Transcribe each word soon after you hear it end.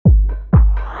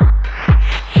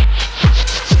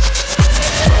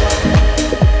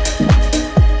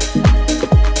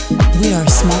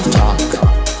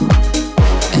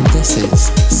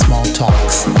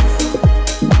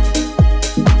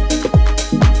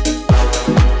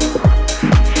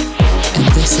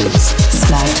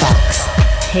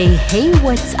Hey, hey,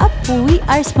 what's up? We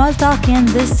are Small Talk, and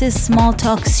this is Small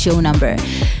Talk's show number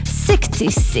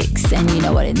 66. And you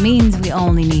know what it means? We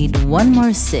only need one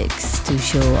more six to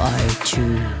show our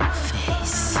true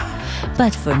face.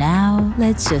 But for now,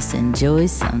 let's just enjoy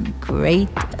some great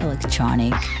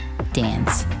electronic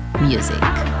dance music.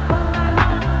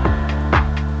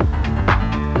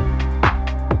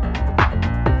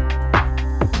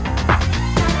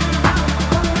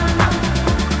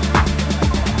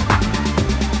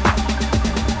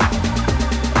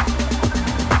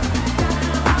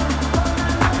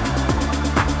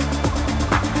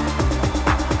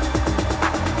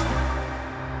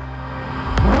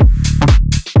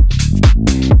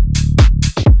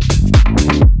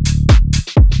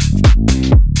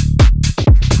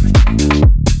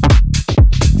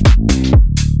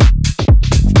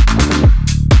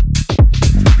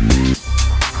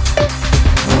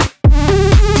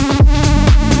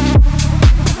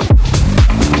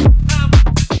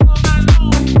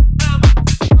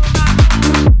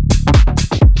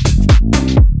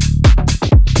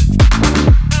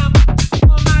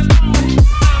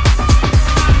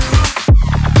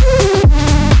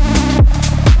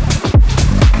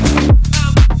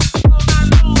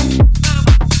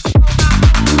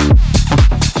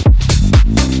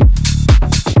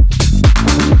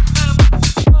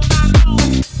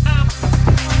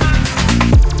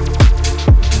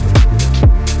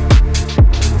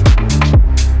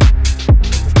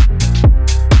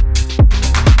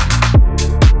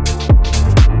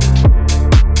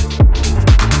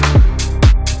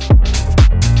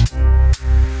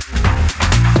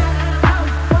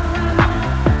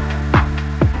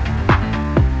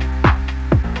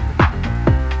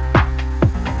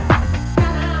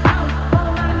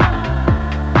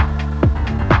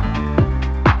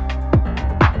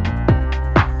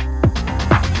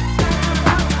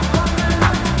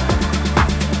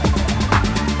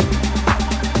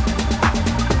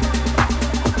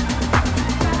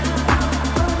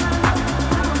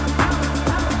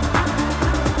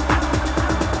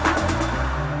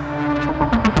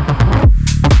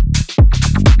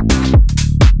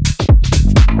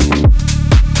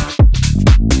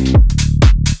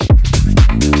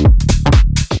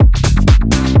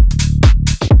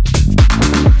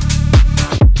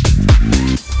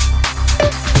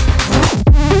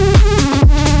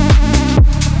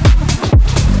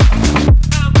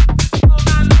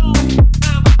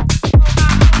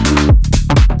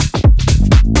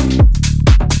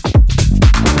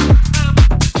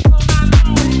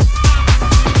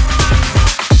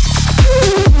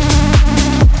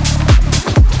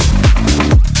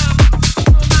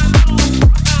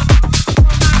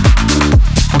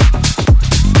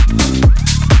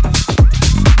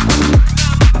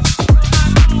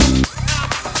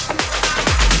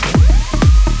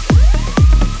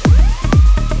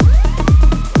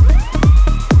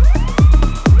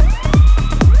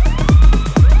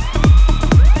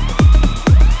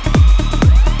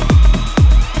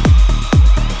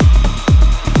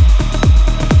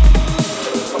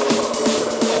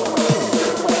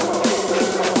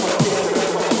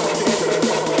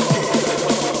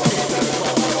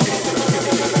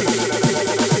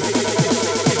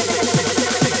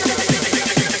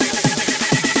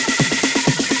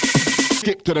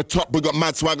 To the top, we got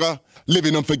mad swagger.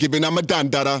 Living unforgiving, I'm a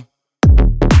dandada.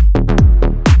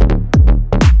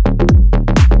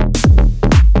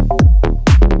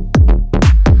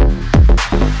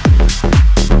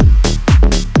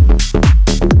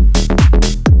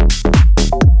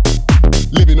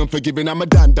 Living unforgiving, I'm a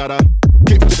dandada.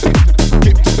 Get to the top,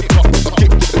 get to the top,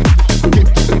 get to the top,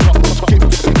 get to the top, get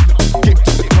to the top, get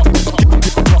to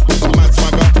the top, we got mad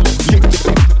swagger. Get to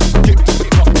the top, get to the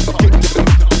top, get to the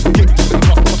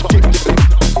top.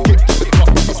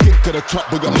 Skip to the top,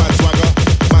 we got mad swagger,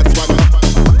 mad swagger,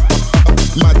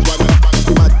 mad swagger,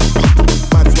 mad swagger,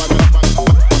 mad swagger,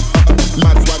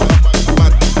 mad swagger, mad swagger, mad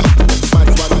swagger.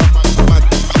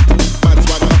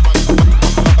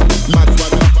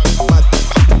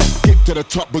 Skip to the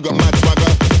top, we got mad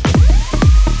swagger.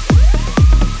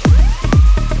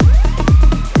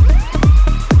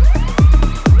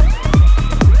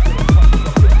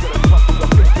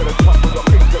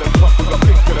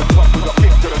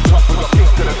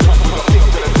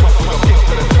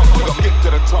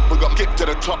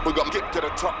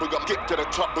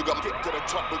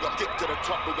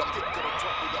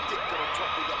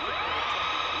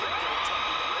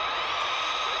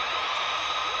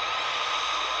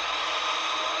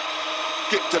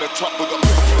 Get to the top, we're gonna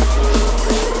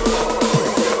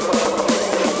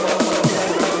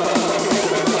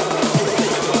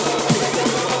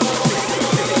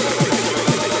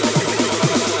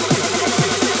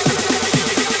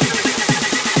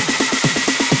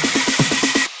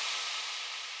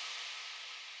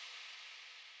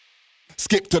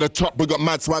skip to the top, we got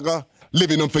mad swagger.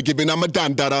 Living unforgiving, I'm a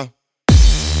dandada.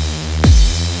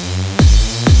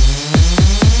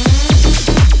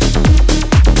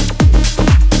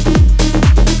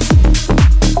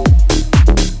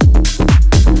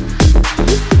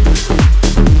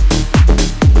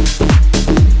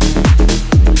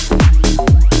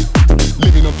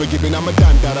 Living unforgiving, I'm a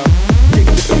dandada. Kick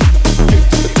to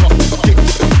the top, kick to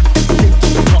the top, kick to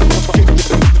the top,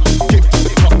 kick to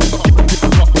the top,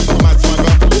 mad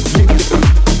swagger. Kick to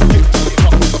the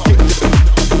top, kick to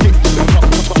the top,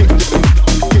 kick to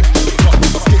the top,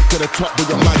 kick to the top, we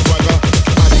got mad swagger,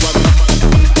 mad swagger,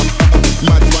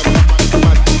 mad swagger,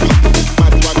 mad swagger,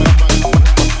 mad swagger,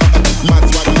 mad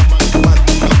swagger,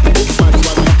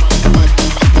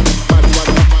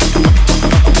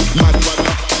 mad swagger.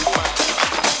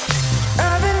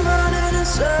 I've been running in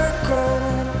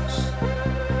circles,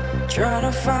 trying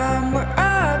to find where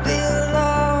I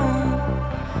belong.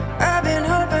 I've been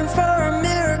hoping for a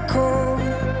miracle,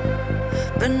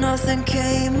 but nothing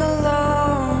came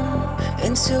along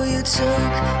until you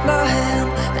took my hand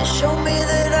and showed me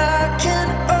that I can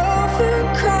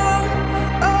overcome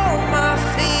all my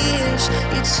fears.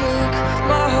 You took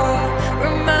my heart,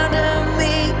 reminding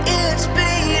me it's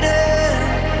beating,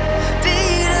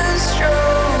 beating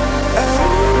strong.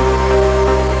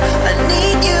 I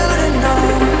need you to know,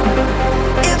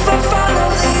 if I follow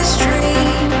these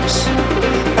dreams,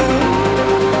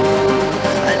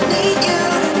 I need you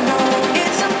to know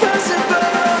it's impossible.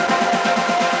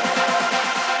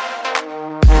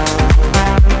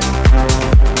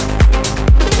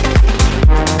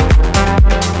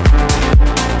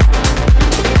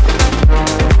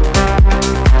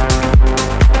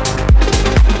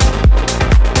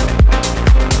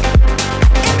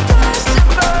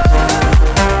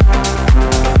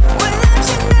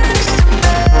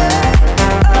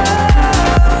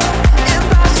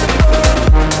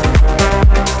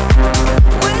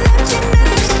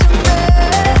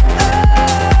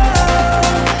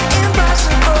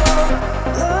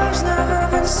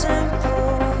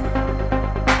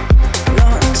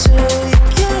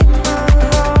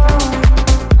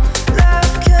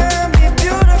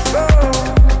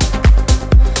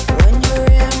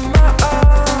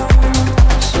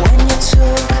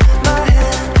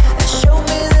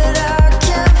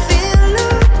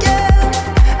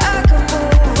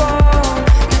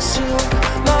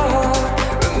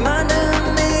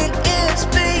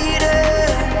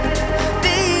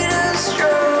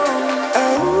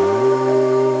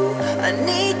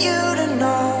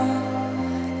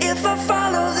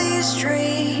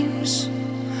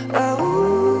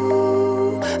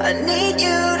 I need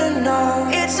you to know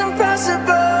it's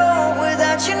impossible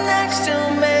without you next to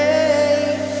me.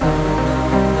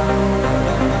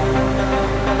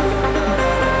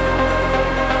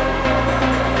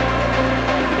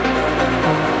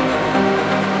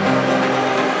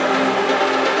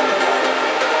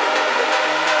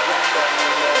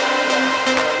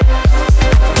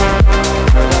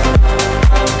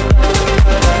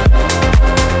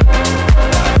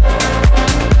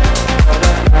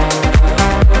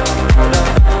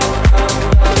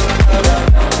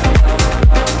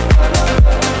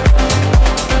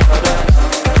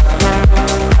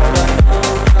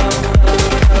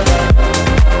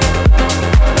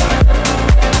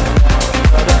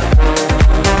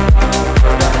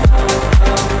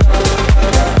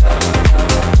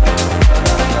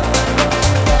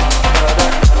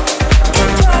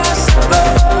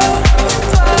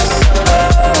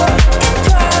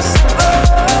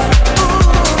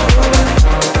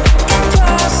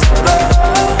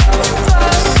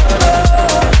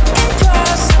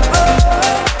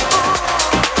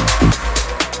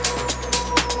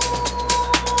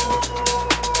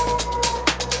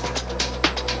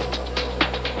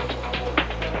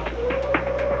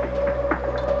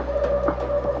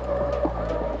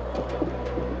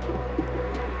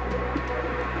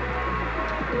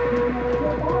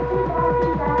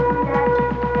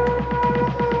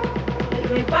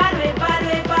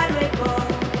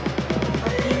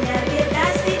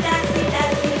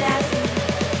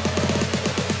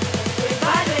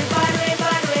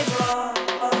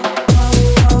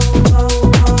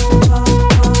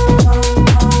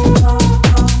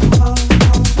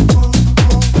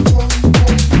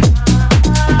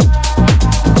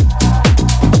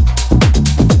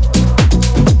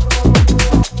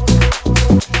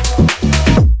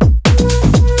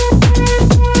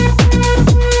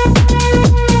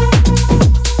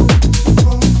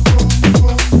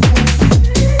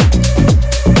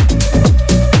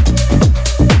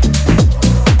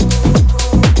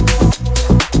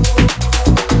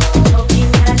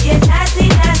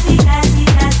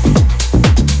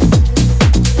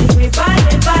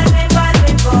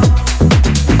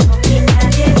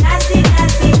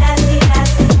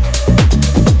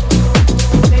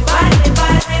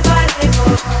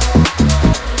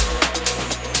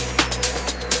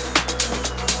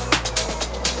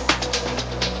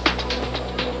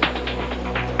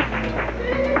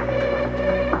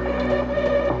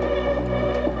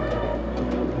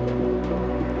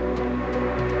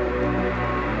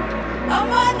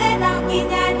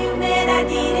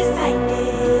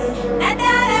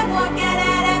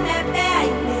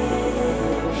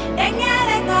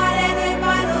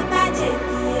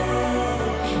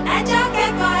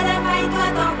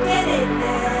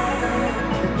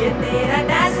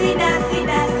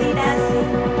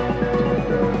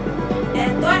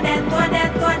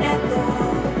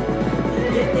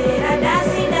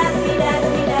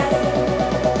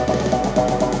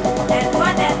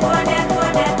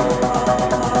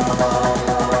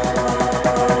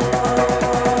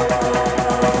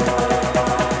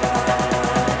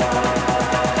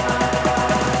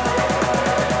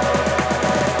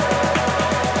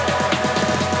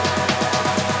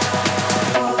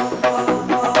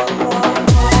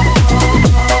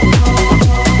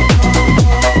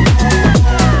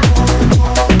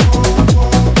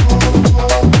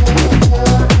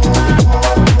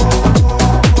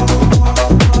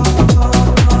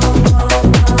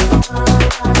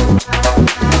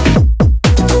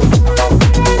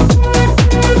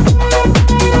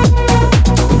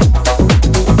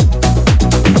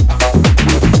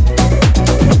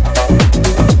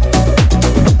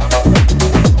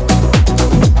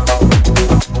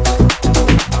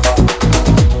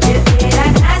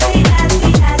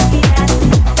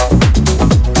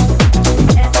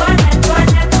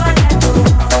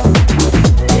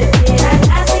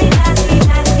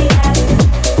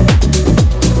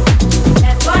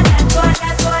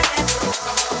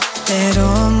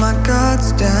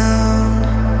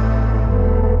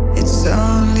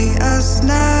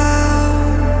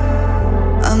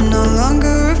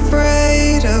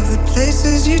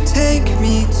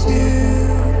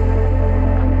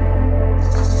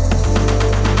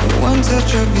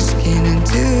 of your skin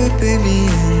into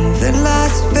oblivion. The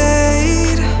lights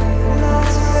fade,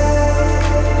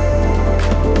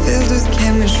 filled with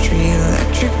chemistry,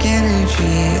 electric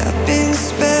energy. Up in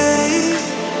space,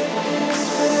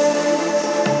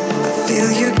 I feel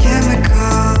your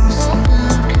chemicals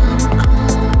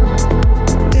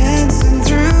dancing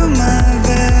through my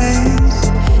veins.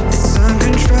 It's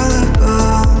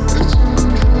uncontrollable,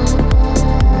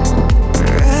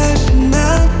 rushing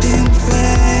up in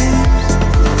flames.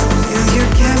 Feel your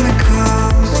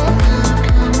chemicals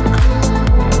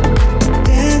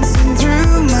dancing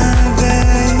through my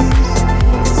veins.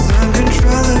 It's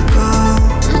uncontrollable,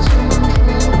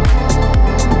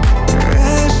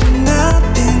 rushing up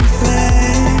in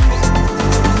flames.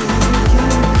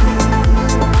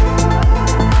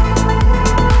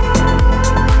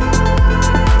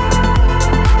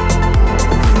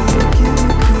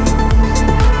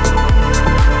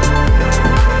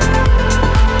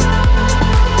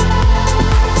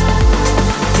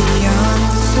 Beyond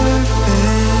the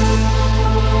surface,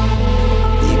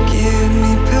 you give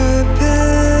me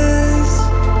purpose,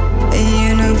 a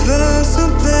universal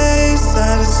place I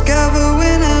discover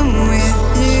when I'm with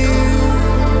you.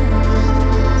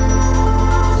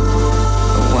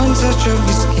 One touch of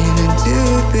your skin into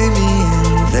oblivion.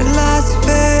 The lights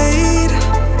fade,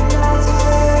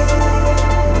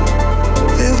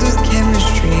 filled with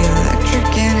chemistry, electric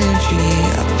energy.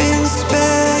 Up in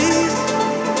space,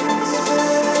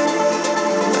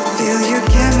 feel your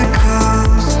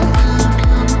chemicals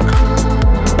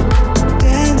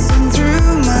dancing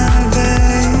through my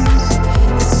veins.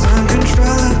 It's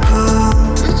uncontrollable,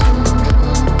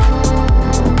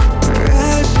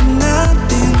 rushing up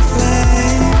in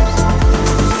flames.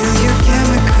 Feel your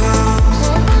chemicals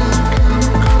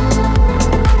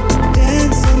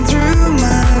dancing through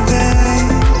my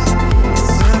veins.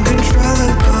 It's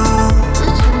uncontrollable,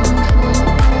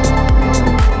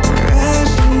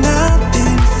 rushing up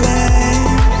in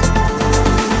flames.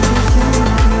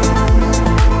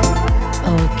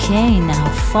 Okay, now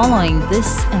following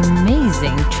this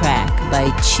amazing track by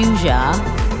Chuja,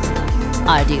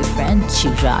 our dear friend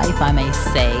Chuja, if I may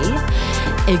say,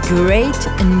 a great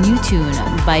new tune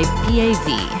by PAV.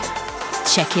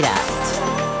 Check it out.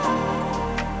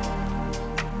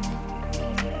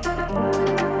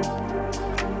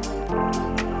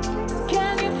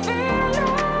 Can you feel it?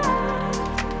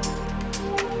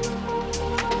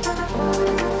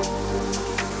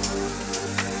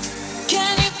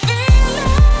 Can you feel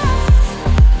it?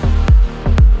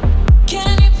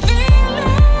 Can you feel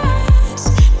it?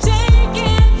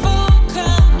 Taking full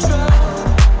control.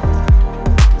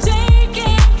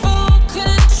 Taking full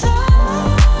control.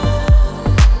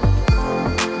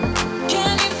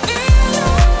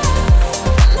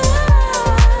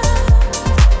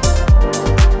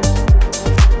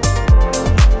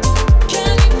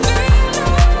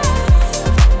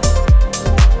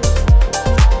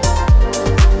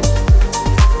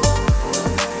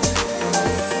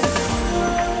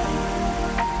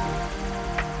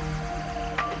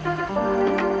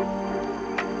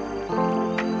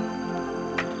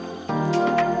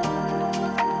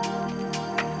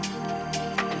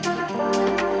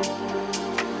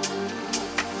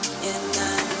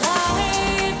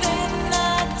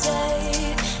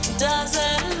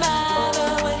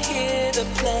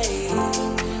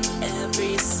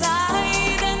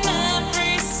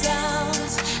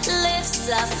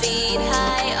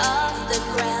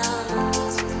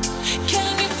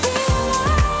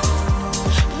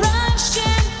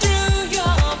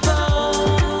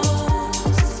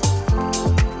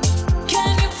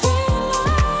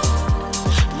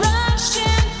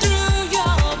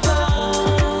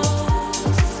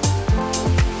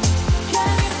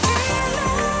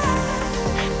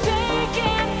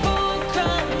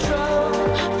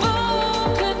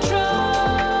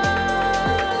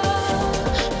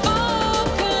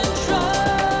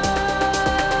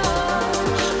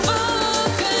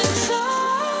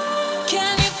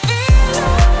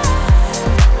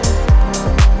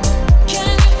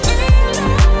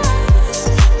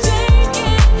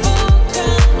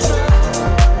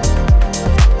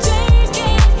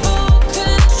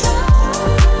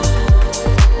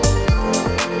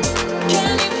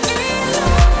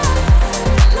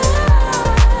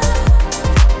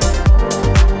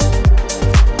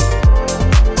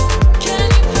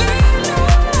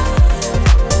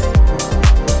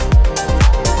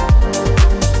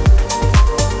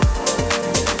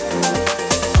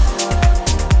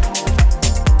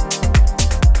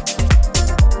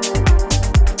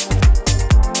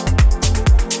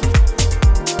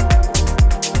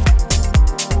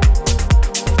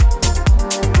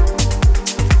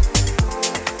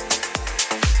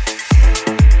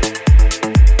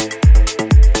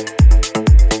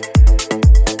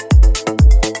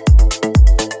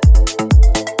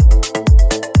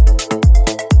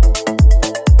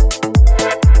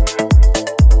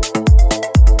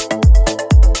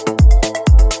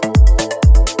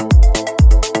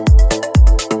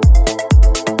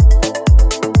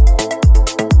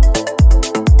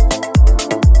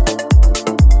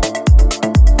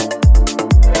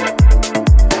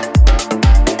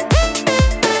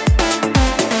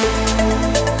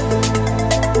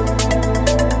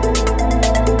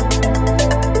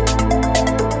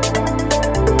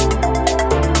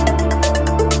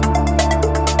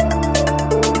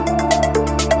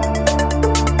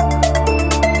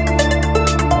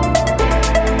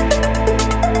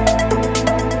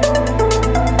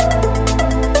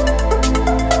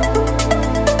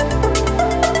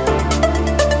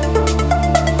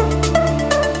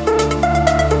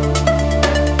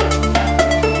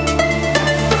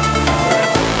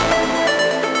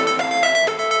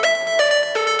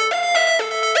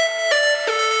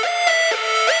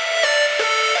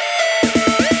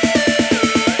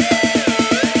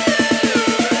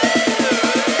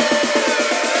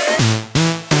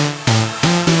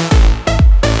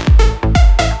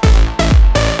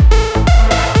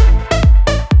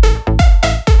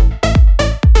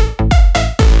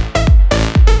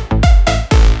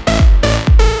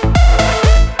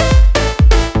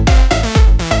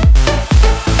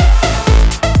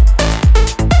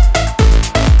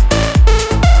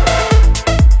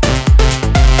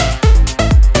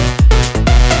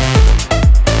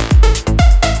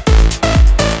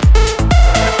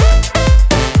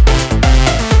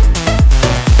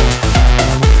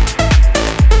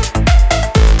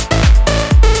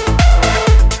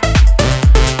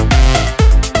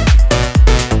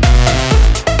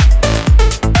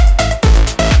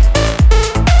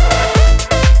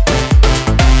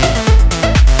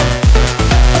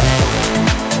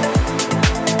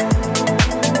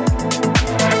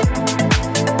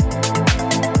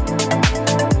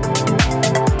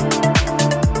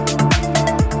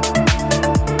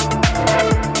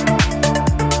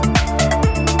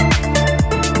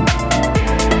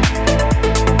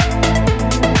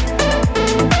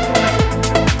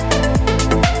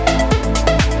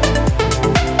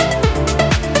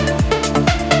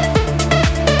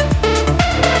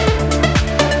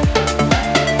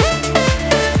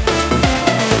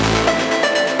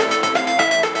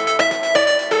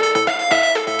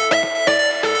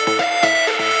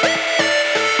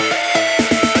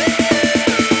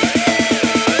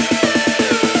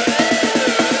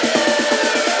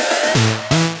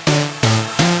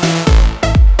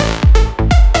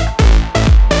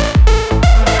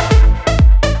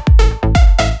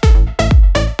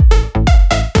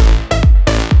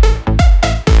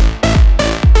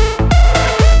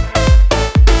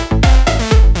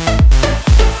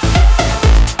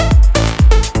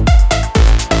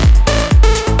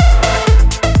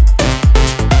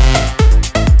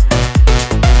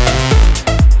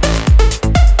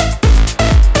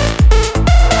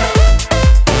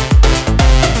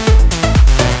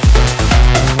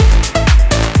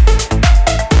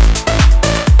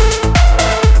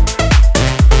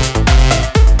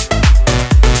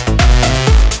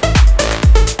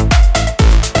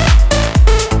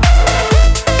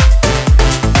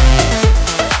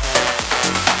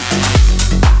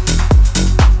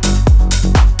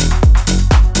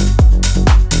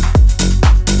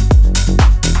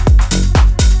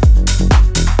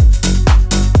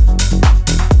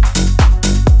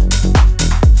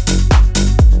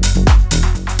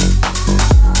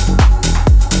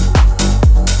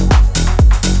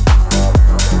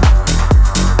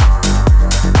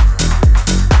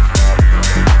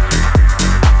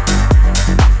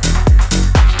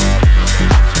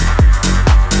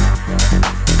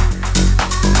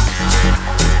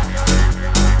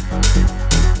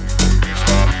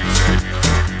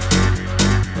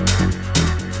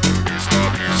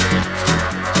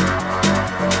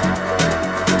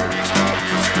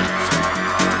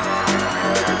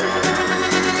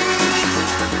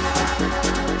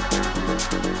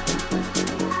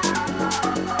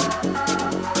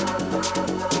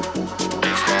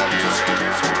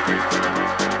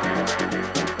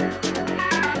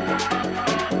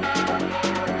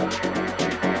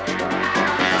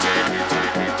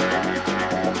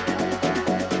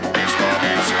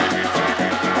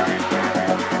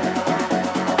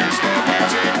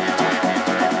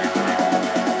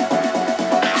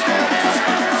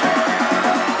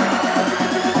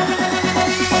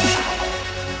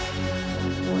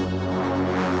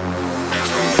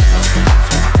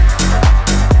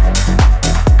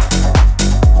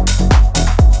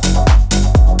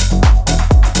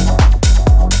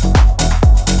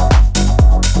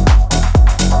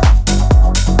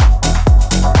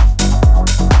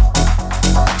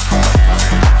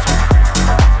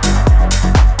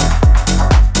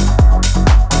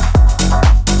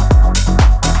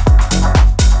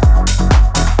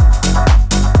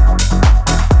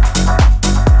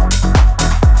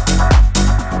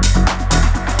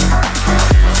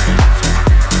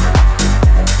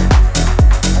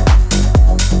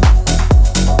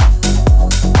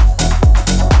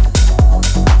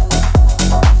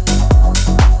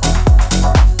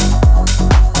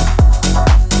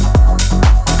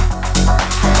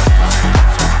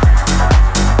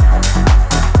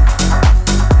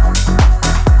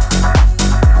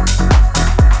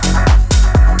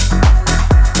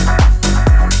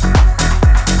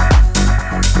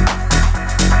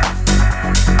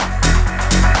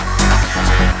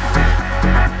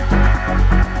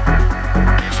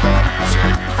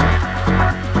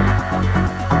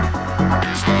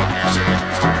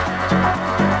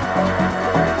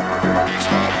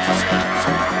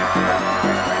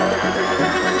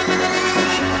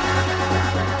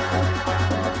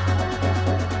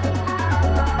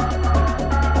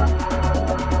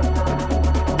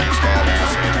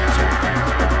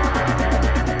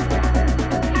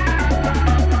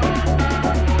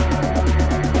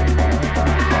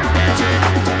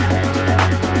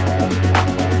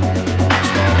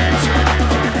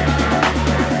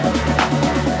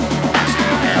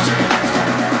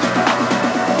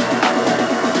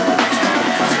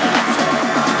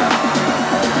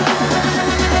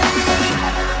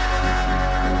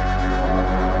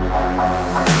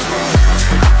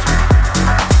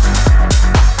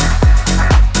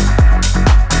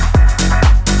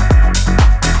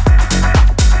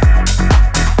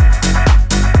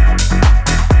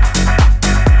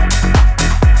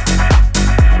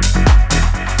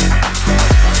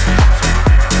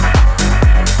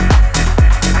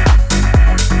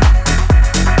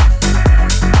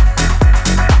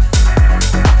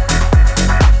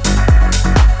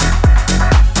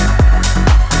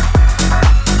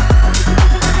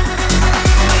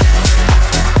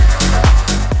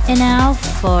 And now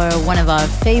for one of our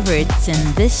favorites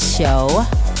in this show.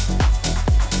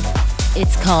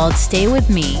 It's called Stay With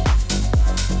Me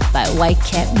by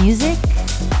Whitecap Music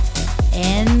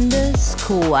and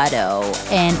Squado.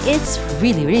 And it's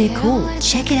really, really cool.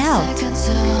 Check it out.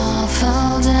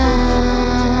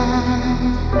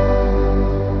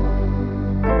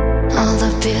 All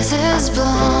the pieces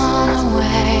blown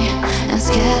away and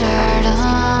scattered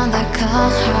on the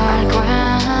cold hard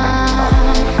ground.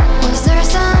 Was there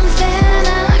something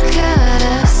I could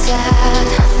have said?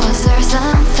 Was there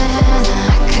something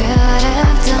I could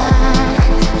have done?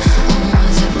 Or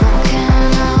was it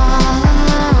broken all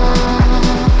along?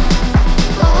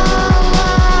 Oh,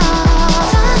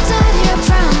 thought that you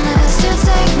promised you'd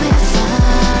take me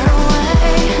far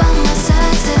away, by my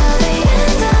side till the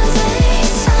end of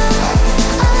days.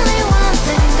 Only one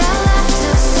thing I left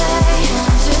to say: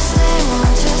 won't you stay?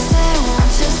 Won't you stay?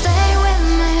 Won't you stay with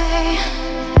me?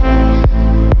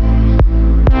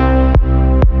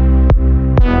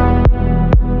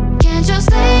 Can't you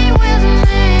stay with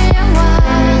me a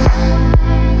while?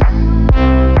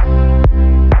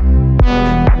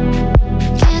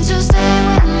 Can't you stay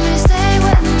with me? Stay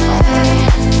with me.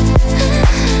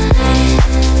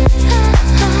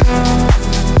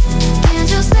 Can't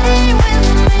you stay with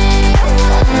me a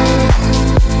while?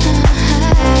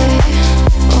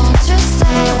 Won't you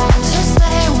stay? Won't you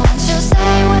stay? Won't you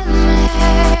stay with me?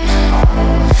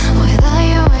 Without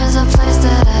you is a place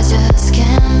that I just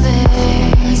can't be.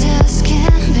 Just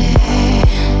can't be.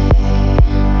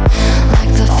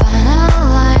 Like the final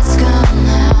lights come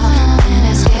now, and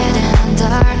it's getting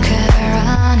darker,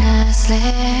 honestly.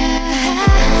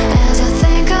 As I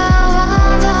think of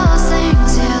all those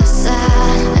things you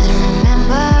said, and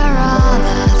remember all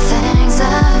the things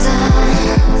I've done,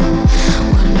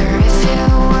 wonder if you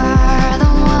were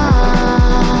the one.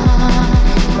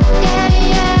 Yeah,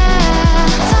 yeah.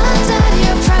 Thought that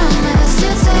you promised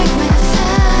you'd take me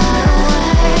far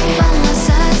away, by my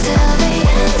side till the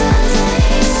end of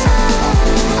days.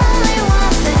 Only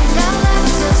one thing I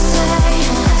left to say: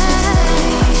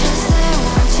 won't you stay?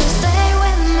 Won't you stay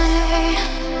with me?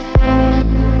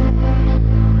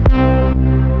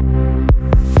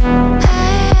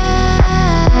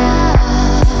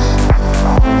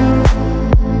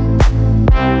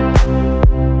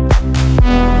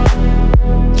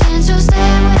 Can't you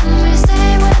stay with me?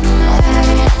 Stay with me.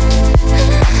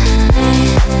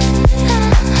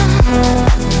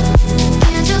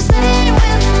 Can't you stay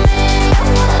with me a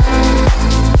while?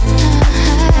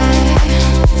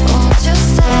 Won't you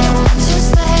stay? Won't you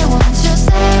stay? Won't you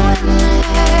stay with me?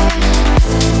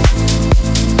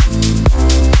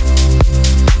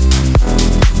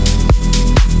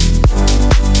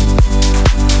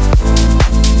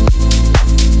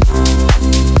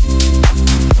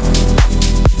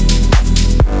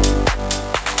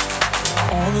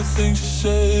 All the things you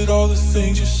said, all the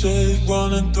things you said,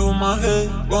 running through my head,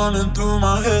 running through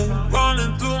my head,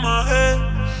 running through my head.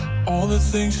 All the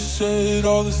things you said,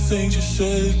 all the things you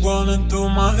said, running through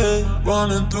my head,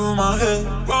 running through my head,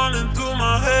 running through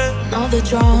my head. All the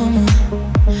drama,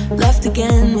 left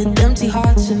again with empty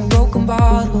hearts and broken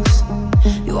bottles.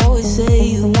 You always say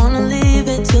you wanna leave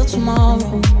it till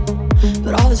tomorrow,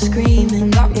 but all the screaming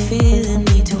got me feeling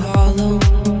way too hollow,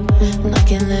 and I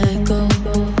can't let go.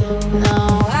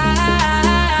 Now I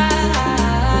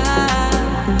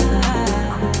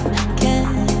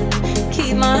can't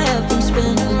keep my head from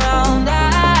spinning round.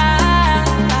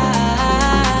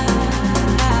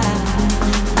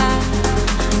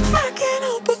 I can't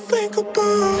help but think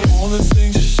about All the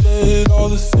things you said, all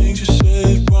the things you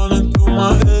said, running through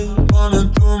my head, running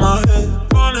through my head,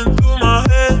 running through my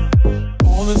head.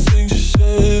 All the things you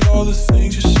said, all the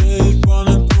things you said,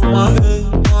 running through my head,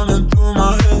 running through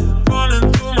my head,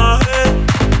 running through my head.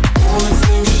 All the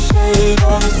things you said,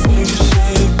 all the things you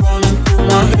said, running through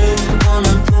my head,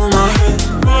 running through my head,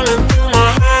 running through my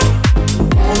head.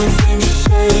 All the things you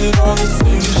said, all the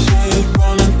things you said,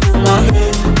 running through my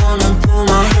head, running through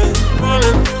my head,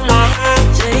 running through my head.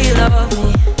 say you love me,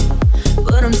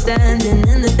 but I'm standing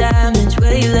in the damage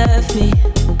where you left me.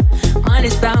 Mine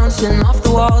is bouncing off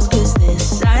the walls, cause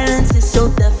this silence is so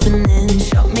deafening.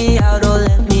 Shut me out or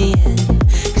let me in,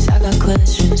 cause I got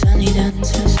questions, I need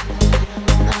answers.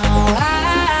 Now I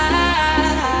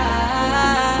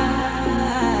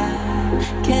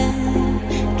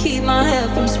can't keep my head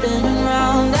from spinning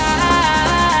round.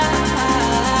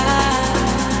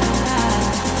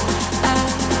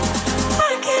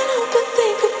 I can't help but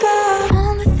think about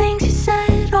all the things you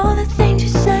said, all the things you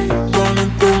said.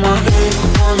 Running through my head,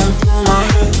 running through my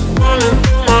head, running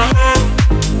through my head.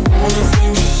 All the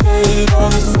things you said, all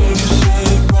the things you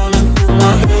said, running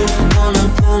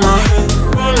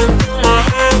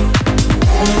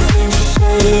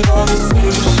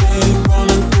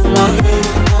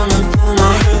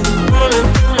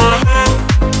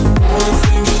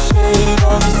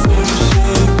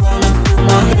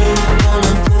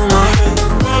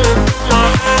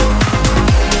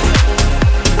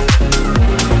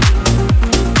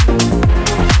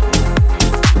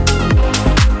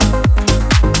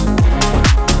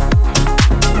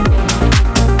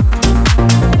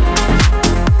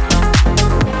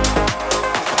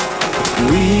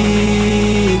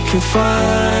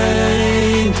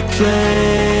find a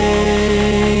place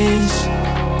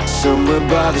somewhere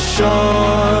by the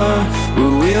shore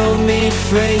where we'll meet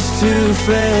face to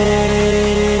face.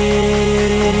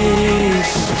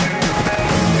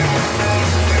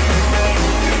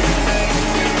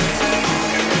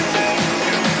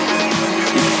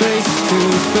 Face to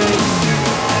face.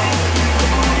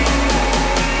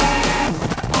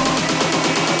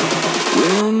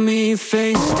 We'll meet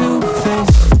face to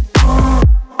face.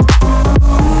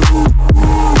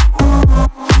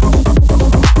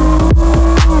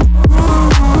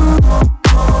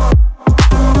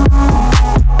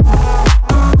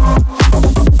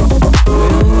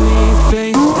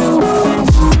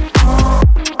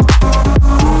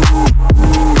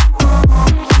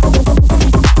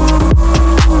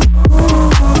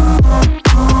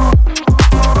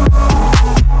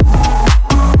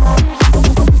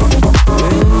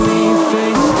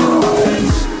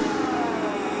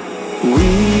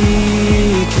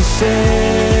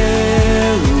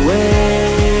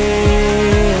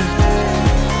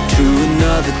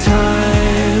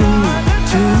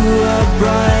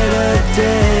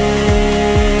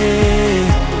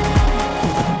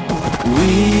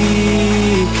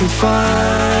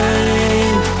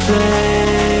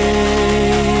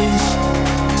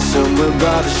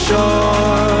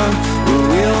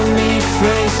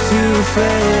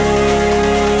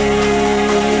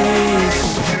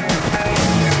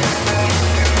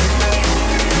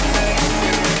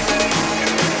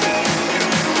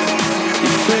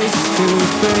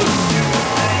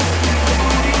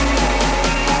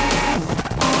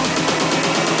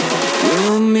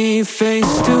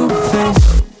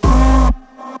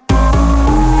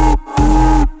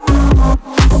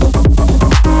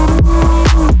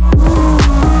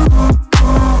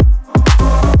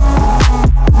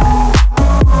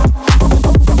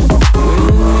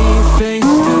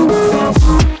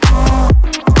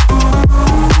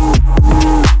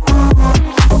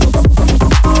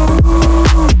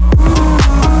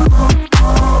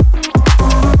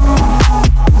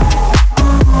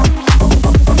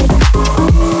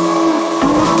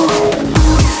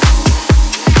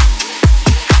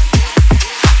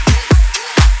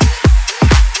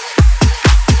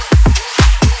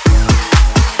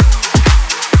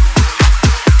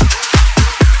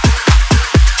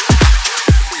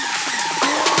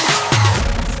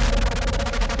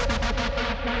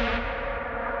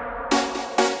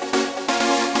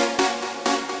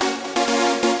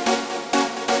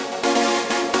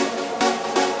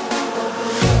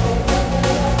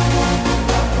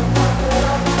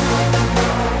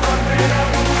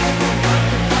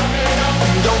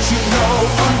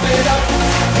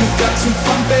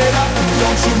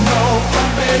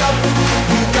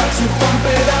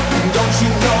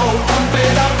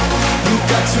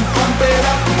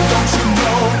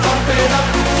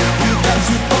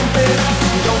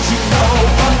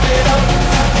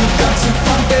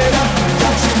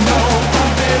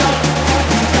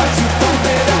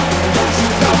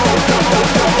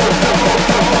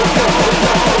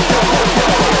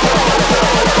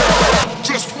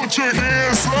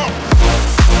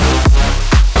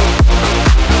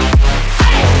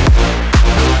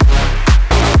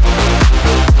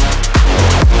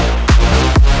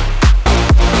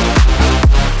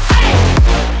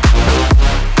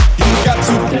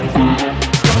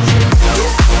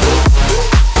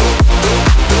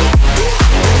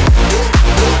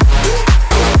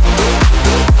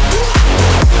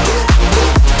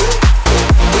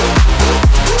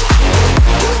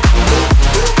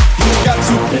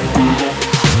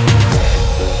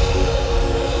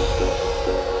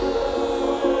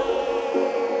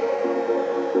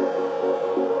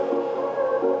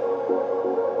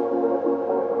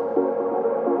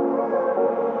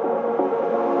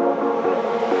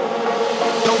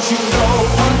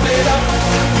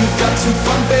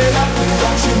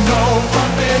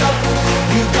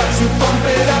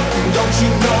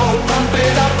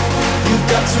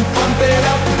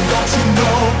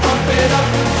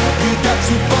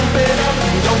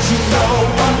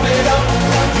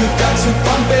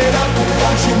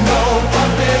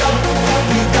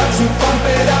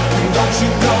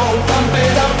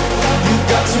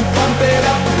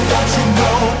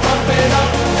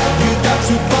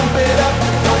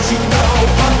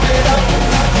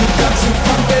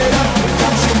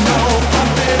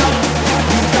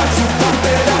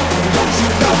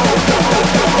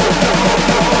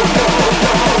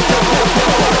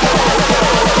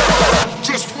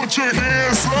 Just put your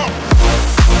hands up.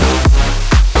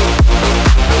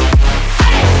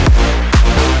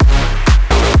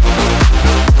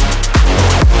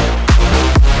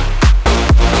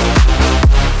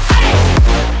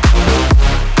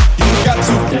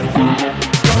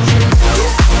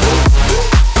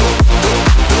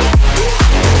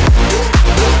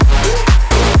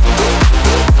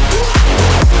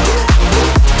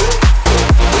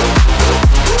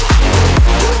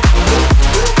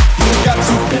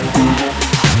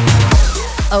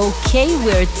 Okay,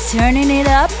 we're turning it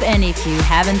up, and if you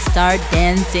haven't started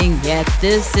dancing yet,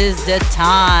 this is the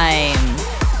time.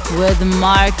 With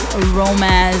Mark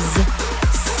Roma's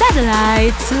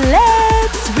Satellites,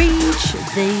 let's reach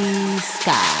the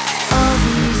sky. All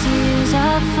these years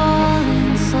I've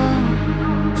fallen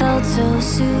slow, felt so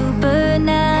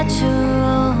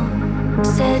supernatural.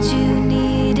 Said you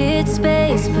needed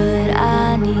space, but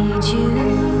I need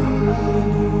you.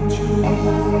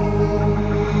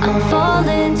 I'm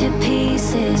falling to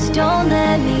pieces, don't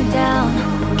let me down.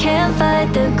 Can't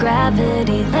fight the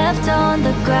gravity left on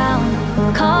the ground.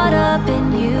 Caught up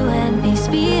in you and me,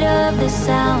 speed of the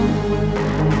sound.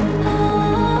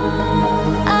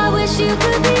 I wish you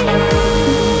could be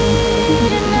here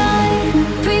tonight,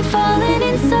 free falling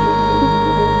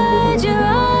inside your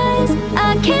eyes.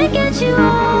 I can't get you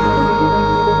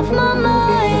off my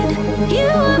mind. You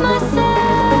are my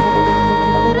satellite,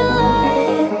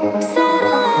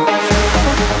 satellite.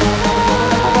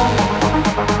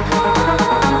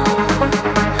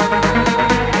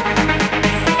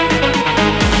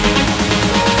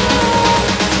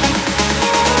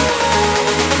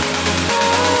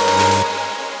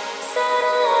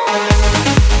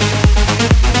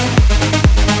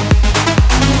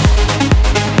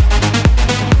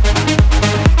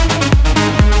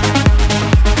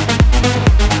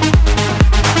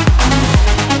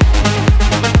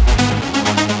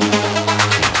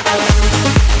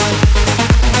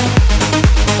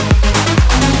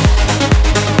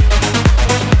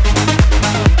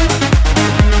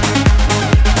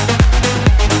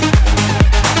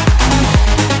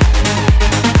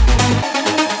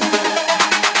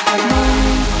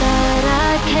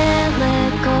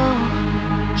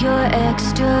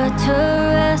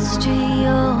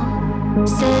 Extraterrestrial.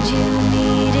 Said you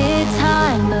needed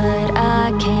time, but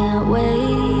I can't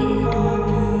wait.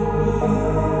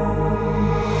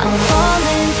 I'm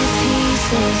falling to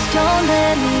pieces, don't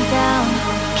let me down.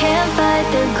 Can't fight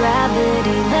the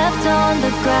gravity left on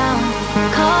the ground.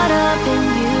 Caught up in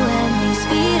you and me,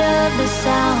 speed of the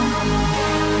sound.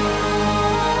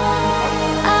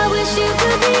 I wish you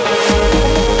could be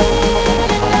here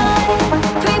tonight,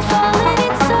 free falling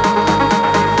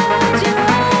inside your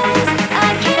eyes. I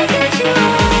can't get you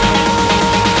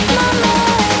off my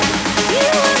mind. You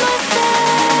are my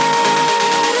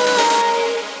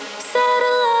satellite,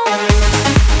 satellite.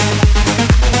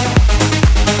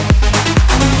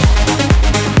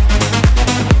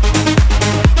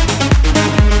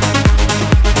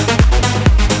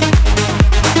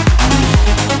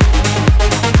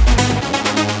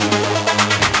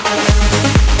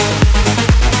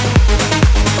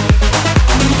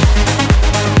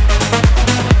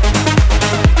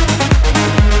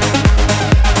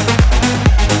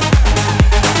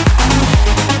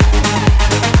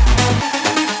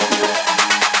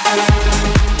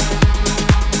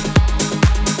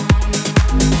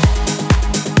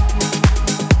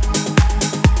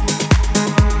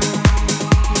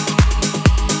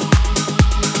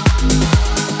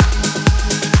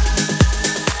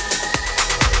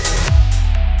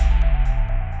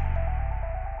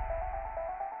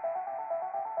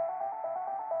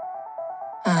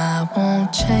 I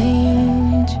won't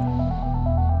change.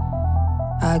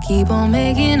 I keep on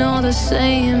making all the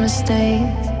same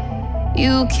mistakes.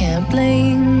 You can't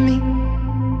blame me,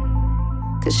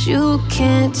 'cause you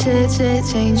can't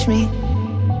change me.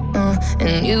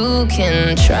 And you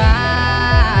can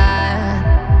try,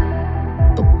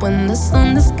 but when the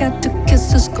sun has got to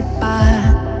kiss us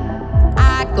goodbye,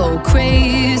 I go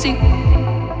crazy,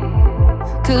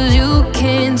 'cause you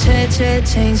can't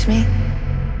change me.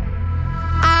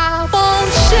 I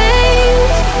won't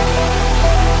change.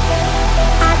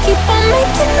 I keep on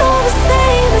making all the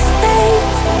same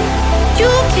mistakes.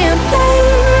 You can't blame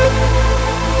me,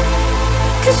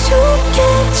 'cause you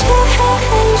can't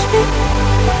change me.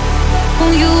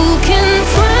 You can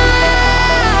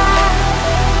try,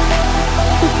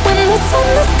 but when the sun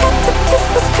has got to kiss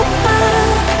us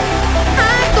goodbye,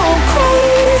 I go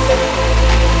crazy,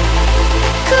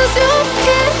 'cause you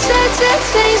can't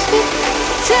change me.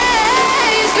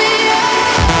 Change me,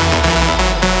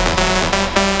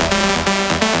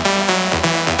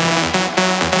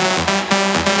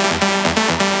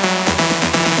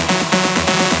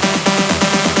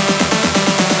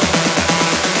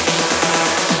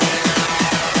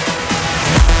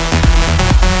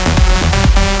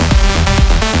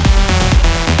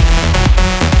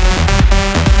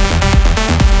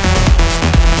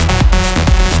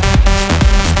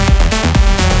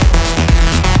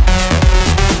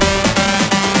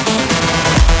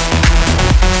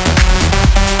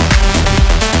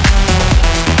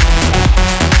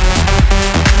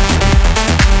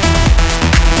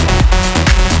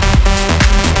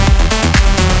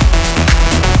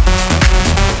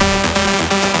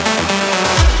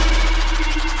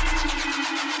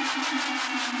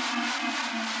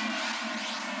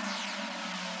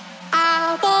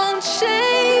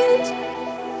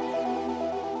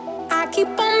 keep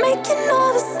on making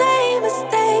all the same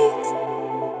mistakes.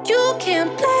 You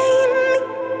can't blame me,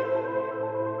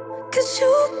 'cause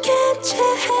you can't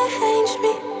change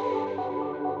me.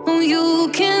 Oh, you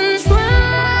can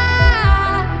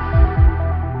try,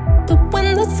 but when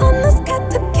the sun has got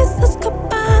to kiss us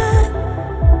goodbye,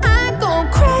 I go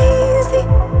crazy,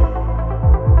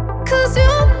 'cause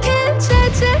you can't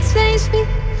change me.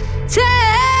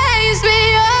 Change me,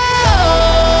 oh,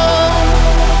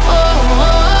 oh,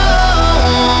 oh,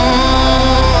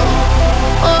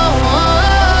 oh, oh.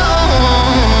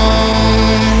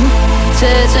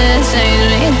 Change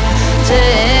me,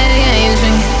 change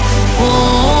me.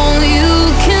 Oh, you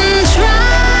can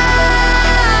try,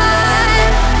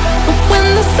 but when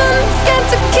the sun's got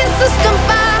to kiss us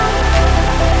goodbye,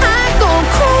 I go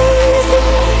crazy,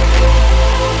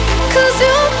 'cause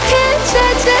you can't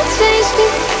change me,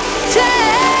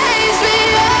 change me,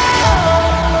 oh.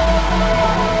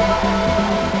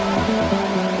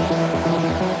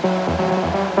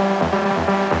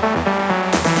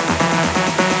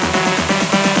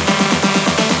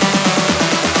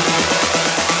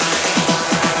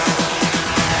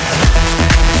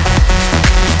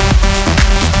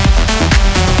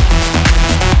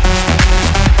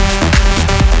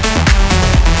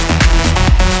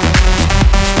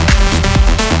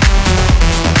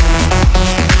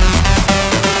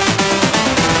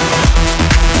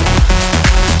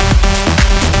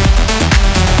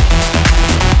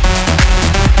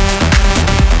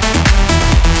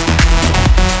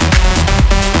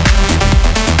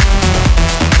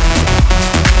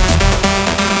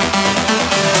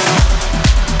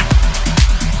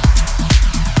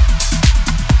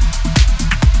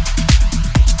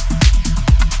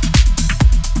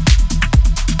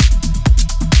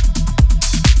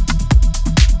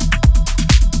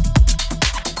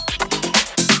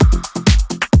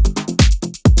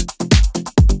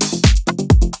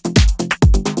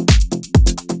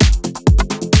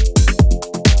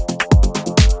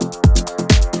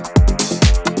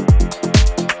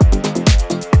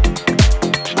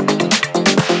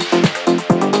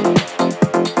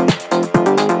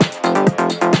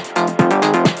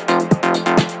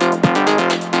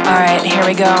 Here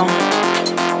we go.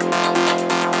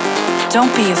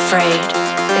 Don't be afraid.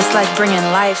 It's like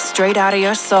bringing life straight out of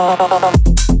your soul.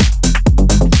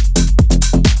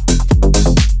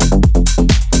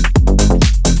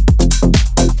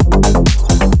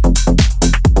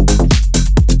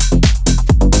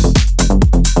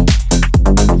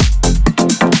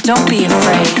 Don't be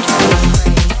afraid.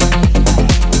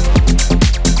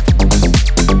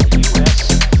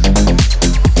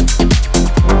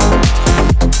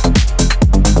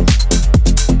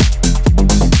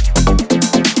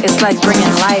 It's like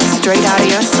bringing life straight out of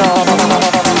your soul.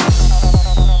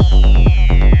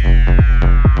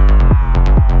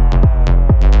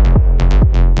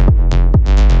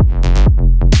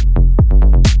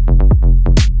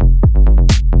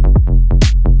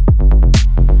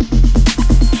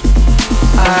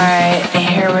 Alright,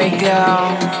 here we go.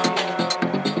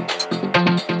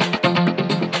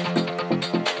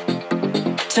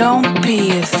 Don't be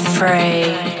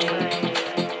afraid.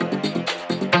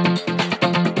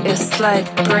 It's like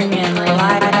bringing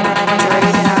light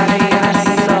straight out of your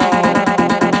soul.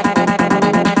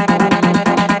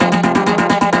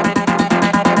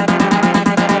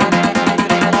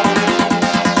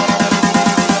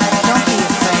 Don't be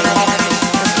afraid.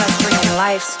 It's like bringing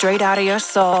life straight out of your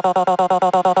soul.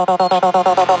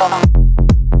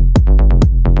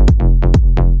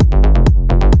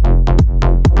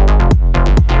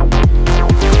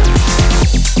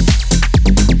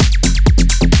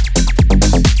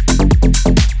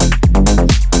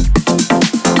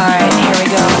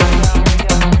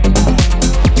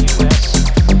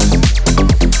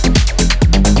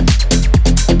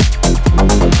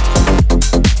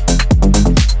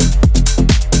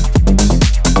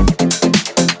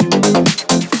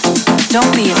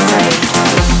 Don't be afraid.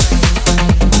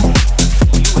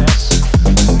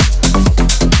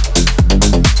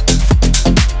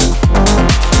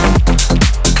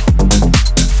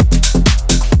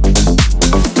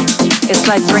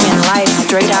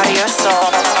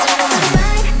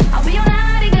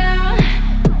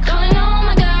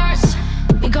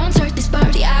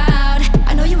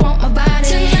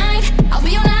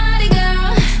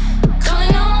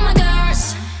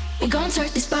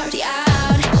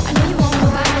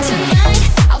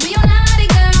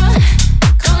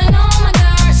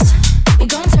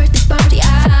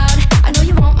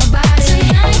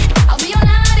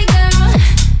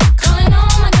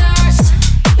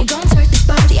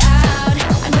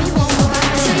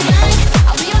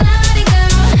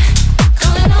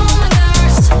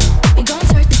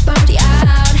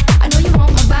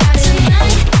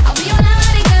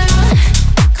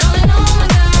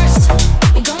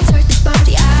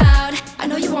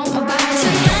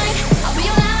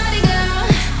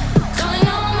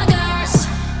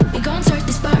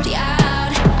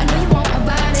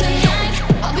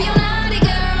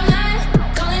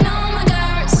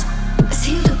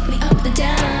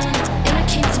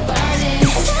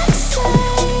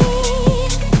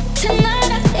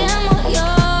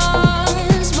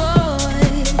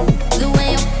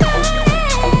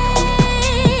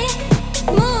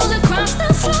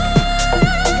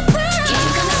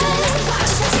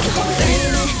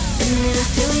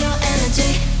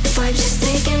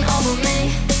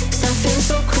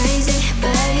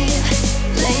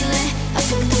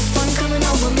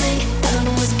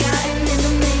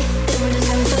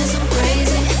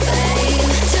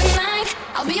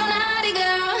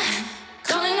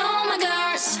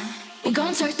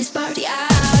 gon' turn this party out.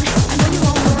 I know you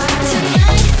want my body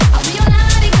tonight. I'll be your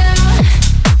naughty girl,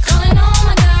 calling all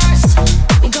my girls.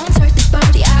 We gon' turn this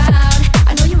party out.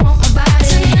 I know you want my body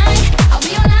tonight. I'll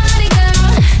be your naughty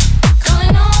girl,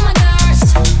 calling all my girls.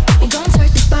 We gon' turn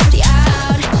this party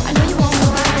out. I know you want my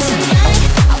body tonight.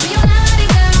 I'll be your naughty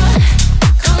girl,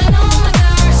 calling all my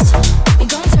girls. We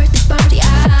gon' turn this party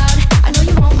out. I know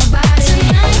you want my body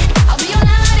tonight. I'll be your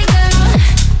naughty girl,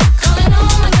 calling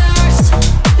all my girls.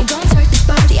 We gon' turn this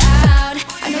party out.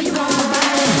 I know you want my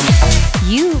body.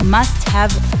 You must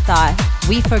have thought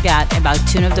we forgot about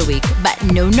Tune of the Week, but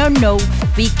no,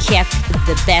 we kept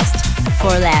the best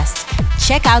for last.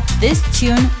 Check out this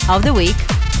Tune of the Week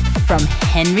from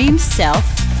Henry himself.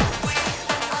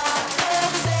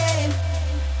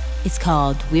 It's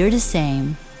called We're the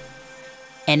Same,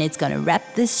 and it's gonna wrap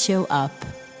this show up,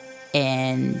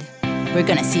 and we're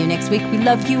gonna see you next week. We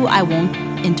love you. I won't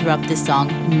interrupt this song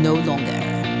no longer.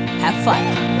 Have fun.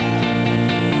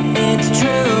 It's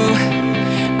true,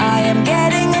 I am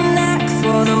getting a knack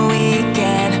for the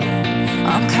weekend.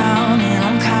 I'm counting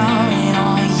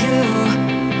on you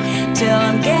till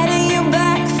I'm getting you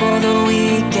back for the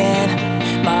weekend.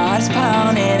 My heart's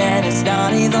pounding and it's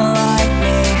not even like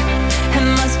me. It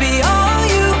must be all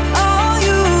you, all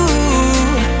you.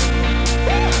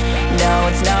 No,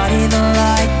 it's not even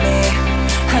like me.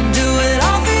 I do it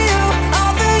all for you,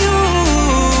 all for you.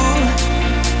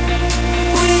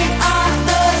 We are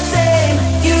the same,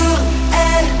 you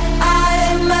and I,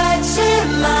 matching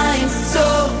minds so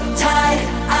tight.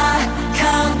 I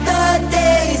count the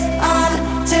days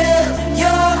until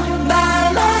you're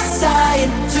by my side.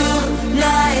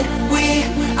 Tonight we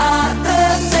are the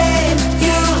same,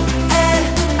 you and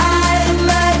I,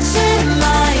 matching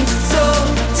minds so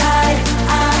tight.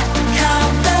 I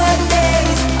count the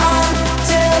days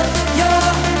until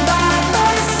you're by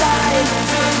my side.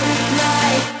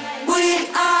 Tonight we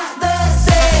are the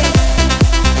same.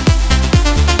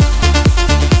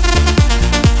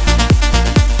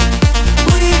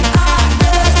 We are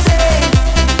the same.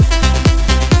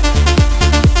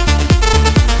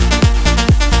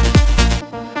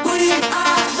 We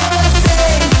are the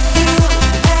same. You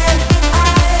and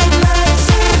I,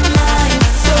 matching minds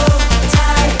so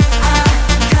tight. I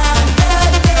count the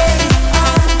days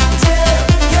until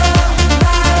you're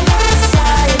by my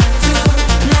side.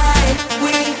 Tonight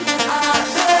we are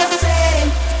the same.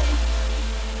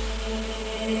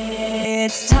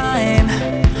 It's time.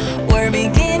 We're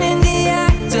beginning the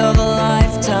act of a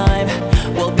lifetime.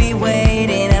 We'll be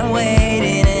waiting and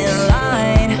waiting in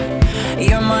line.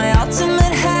 You're my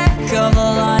ultimate hack of a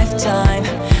lifetime.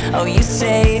 Oh, you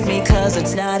saved me 'cause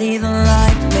it's not even